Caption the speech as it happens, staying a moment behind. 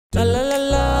La la la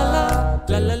la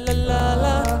la la la la la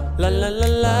la la la la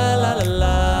la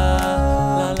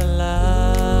la la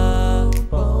la.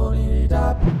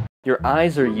 Your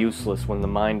eyes are useless when the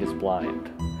mind is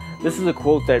blind. This is a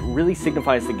quote that really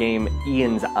signifies the game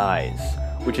Ian's Eyes,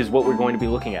 which is what we're going to be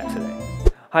looking at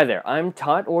today. Hi there, I'm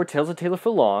ToT, or Tales of Taylor for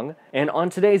Long, and on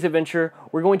today's adventure,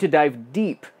 we're going to dive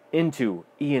deep into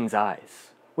Ian's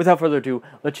Eyes. Without further ado,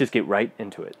 let's just get right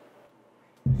into it.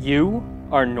 You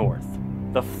are North,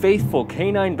 the faithful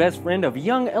canine best friend of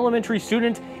young elementary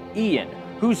student Ian,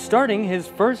 who's starting his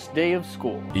first day of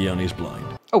school. Ian is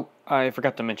blind. Oh, I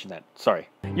forgot to mention that. Sorry.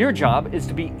 Your job is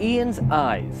to be Ian's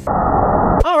eyes.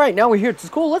 Alright, now we're here at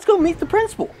school. Let's go meet the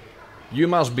principal. You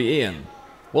must be Ian.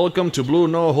 Welcome to Blue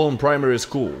Norholm Primary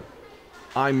School.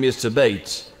 I'm Mr.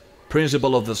 Bates,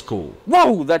 principal of the school.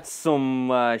 Whoa, that's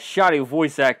some shoddy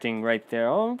voice acting right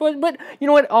there. But you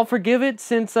know what? I'll forgive it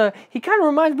since he kind of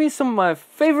reminds me of some of my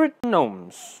favorite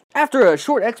gnomes. After a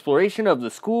short exploration of the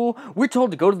school, we're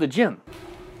told to go to the gym.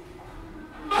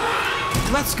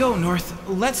 Let's go, North.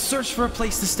 Let's search for a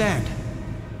place to stand.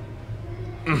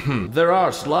 There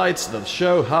are slides that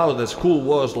show how the school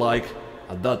was like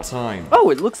at that time. Oh,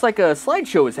 it looks like a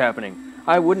slideshow is happening.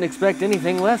 I wouldn't expect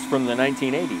anything less from the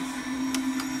 1980s.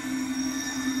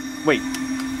 Wait,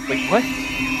 what?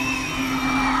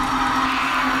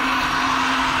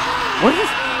 What is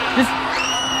this?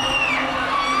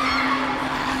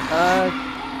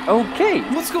 Okay.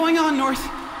 What's going on, North?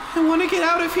 I want to get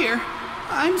out of here.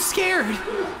 I'm scared.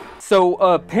 So,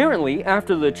 apparently,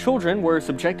 after the children were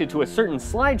subjected to a certain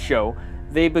slideshow,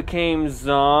 they became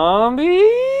zombies?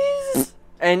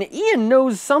 And Ian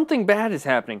knows something bad is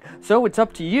happening, so it's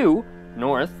up to you,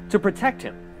 North, to protect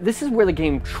him. This is where the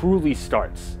game truly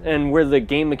starts, and where the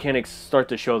game mechanics start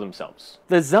to show themselves.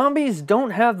 The zombies don't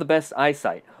have the best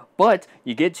eyesight, but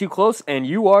you get too close and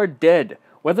you are dead.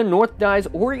 Whether North dies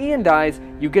or Ian dies,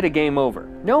 you get a game over.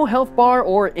 No health bar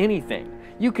or anything.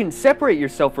 You can separate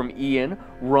yourself from Ian,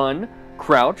 run,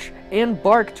 crouch, and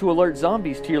bark to alert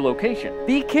zombies to your location.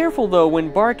 Be careful though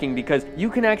when barking because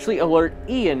you can actually alert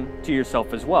Ian to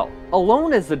yourself as well.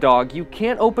 Alone as the dog, you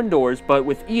can't open doors, but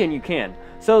with Ian you can.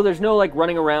 So there's no like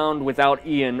running around without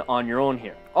Ian on your own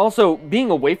here. Also,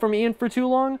 being away from Ian for too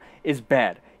long is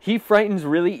bad. He frightens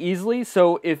really easily,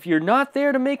 so if you're not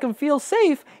there to make him feel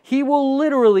safe, he will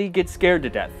literally get scared to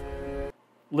death.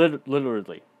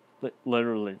 Literally.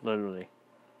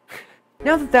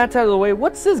 Now that that's out of the way,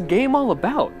 what's this game all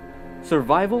about?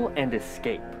 Survival and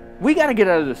escape. We gotta get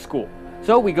out of the school.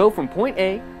 So we go from point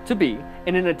A to B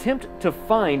in an attempt to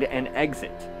find an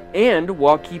exit. And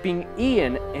while keeping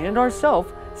Ian and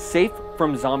ourselves safe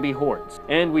from zombie hordes.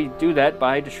 And we do that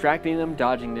by distracting them,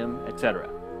 dodging them, etc.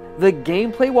 The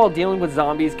gameplay while dealing with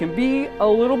zombies can be a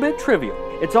little bit trivial.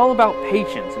 It's all about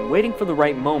patience and waiting for the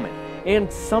right moment, and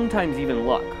sometimes even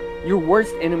luck. Your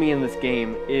worst enemy in this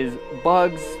game is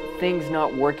bugs, things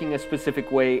not working a specific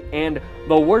way, and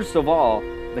the worst of all,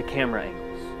 the camera angles.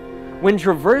 When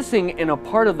traversing in a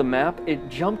part of the map, it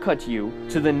jump cuts you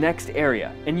to the next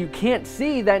area, and you can't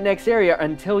see that next area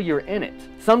until you're in it.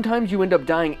 Sometimes you end up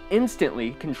dying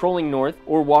instantly controlling North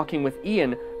or walking with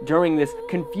Ian during this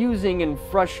confusing and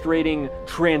frustrating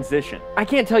transition. I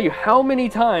can't tell you how many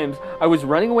times I was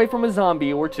running away from a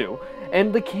zombie or two,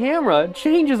 and the camera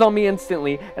changes on me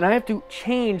instantly, and I have to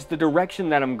change the direction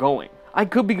that I'm going. I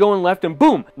could be going left and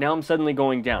boom, now I'm suddenly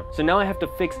going down. So now I have to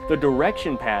fix the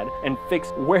direction pad and fix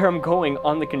where I'm going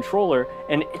on the controller,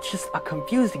 and it's just a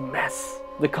confusing mess.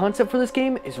 The concept for this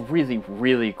game is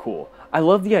really cool. I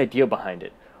love the idea behind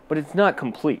it, but it's not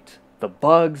complete. The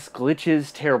bugs,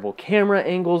 glitches, terrible camera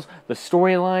angles, the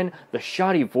storyline, the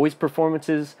shoddy voice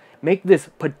performances make this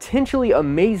potentially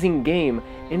amazing game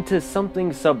into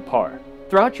something subpar.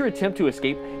 Throughout your attempt to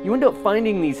escape, you end up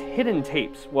finding these hidden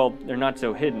tapes. Well, they're not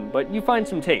so hidden, but you find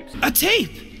some tapes. A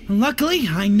tape! Luckily,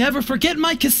 I never forget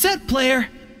my cassette player.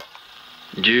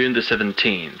 June the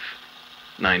 17th,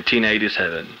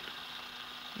 1987.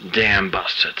 Damn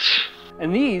bastards.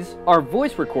 And these are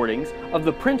voice recordings of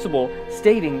the principal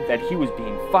stating that he was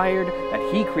being fired,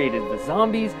 that he created the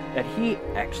zombies, that he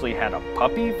actually had a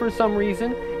puppy for some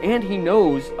reason, and he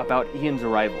knows about Ian's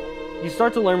arrival. You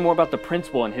start to learn more about the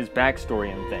principal and his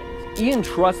backstory and things. Ian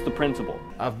trusts the principal.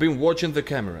 I've been watching the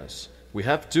cameras. We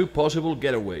have two possible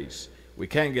getaways. We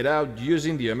can get out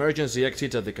using the emergency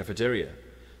exit at the cafeteria.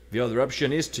 The other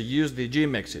option is to use the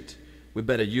gym exit. We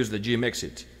better use the gym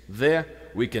exit. There,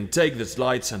 we can take the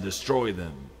slides and destroy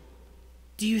them.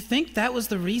 Do you think that was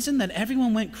the reason that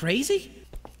everyone went crazy?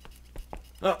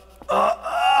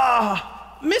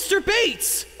 Mr.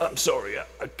 Bates! I'm sorry,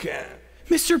 I can't.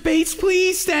 Mr. Bates,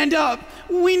 please stand up.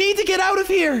 We need to get out of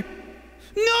here.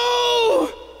 No!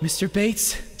 Mr.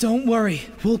 Bates, don't worry.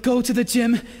 We'll go to the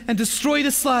gym and destroy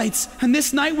the slides, and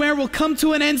this nightmare will come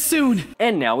to an end soon.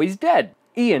 And now he's dead.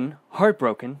 Ian,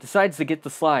 heartbroken, decides to get the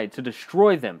slide to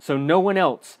destroy them so no one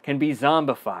else can be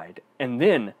zombified. And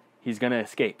then he's gonna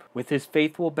escape with his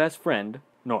faithful best friend,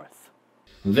 North.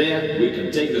 Then we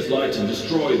can take the slides and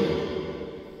destroy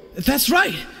them. That's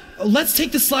right. Let's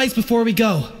take the slides before we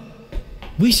go.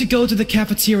 We should go to the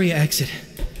cafeteria exit.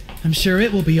 I'm sure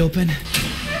it will be open.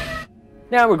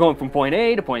 Now we're going from point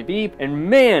A to point B, and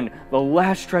man, the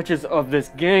last stretches of this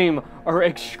game are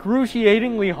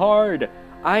excruciatingly hard.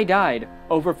 I died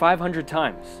over 500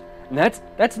 times. And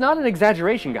that's not an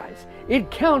exaggeration, guys.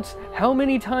 It counts how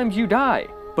many times you die.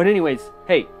 But anyways,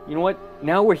 hey, you know what?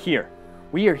 Now we're here.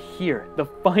 We are here. The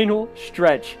final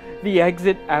stretch. The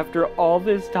exit after all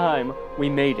this time. We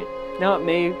made it. Now it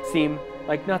may seem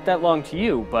like not that long to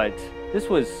you, but this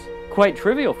was quite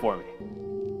trivial for me.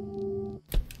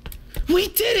 We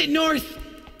did it, North!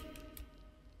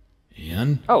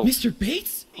 Ian? Oh. Mr.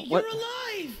 Bates? What? You're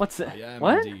alive! What's that? I am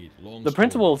What? indeed. Long The story.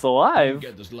 principal's alive?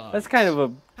 Get the slides. That's kind of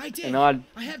an odd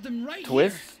I have them right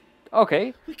twist. Here.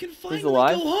 Okay. We can He's finally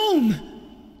alive. go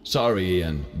home! Sorry,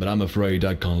 Ian, but I'm afraid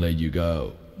I can't let you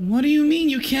go. What do you mean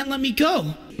you can't let me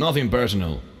go? Nothing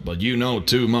personal, but you know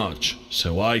too much,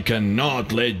 so I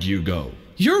cannot let you go.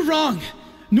 You're wrong!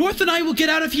 North and I will get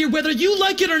out of here whether you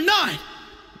like it or not!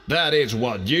 That is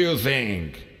what you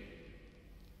think.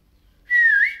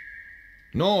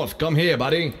 North, come here,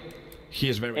 buddy. He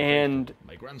is very And faithful.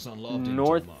 My grandson loved him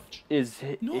North too much. is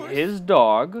North? his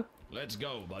dog. Let's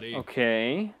go, buddy.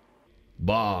 Okay.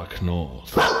 Bark,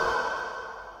 North.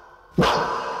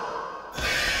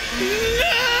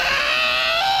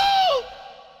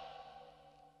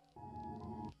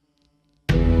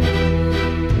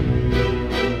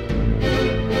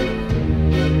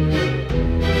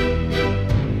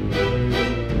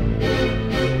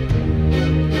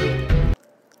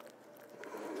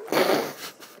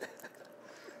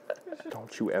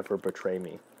 Don't you ever betray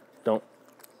me.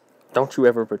 Don't you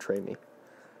ever betray me.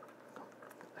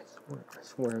 I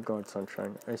swear to God,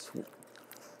 Sunshine. I swear.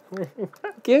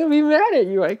 I can't be mad at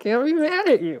you. I can't be mad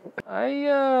at you.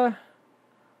 I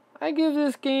give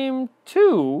this game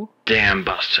 2 Damn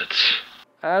bastards.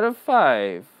 out of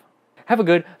 5. Have a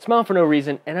good smile for no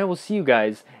reason, and I will see you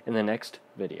guys in the next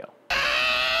video.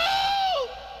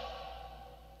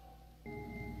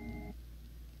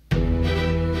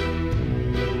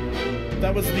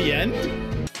 That was the end?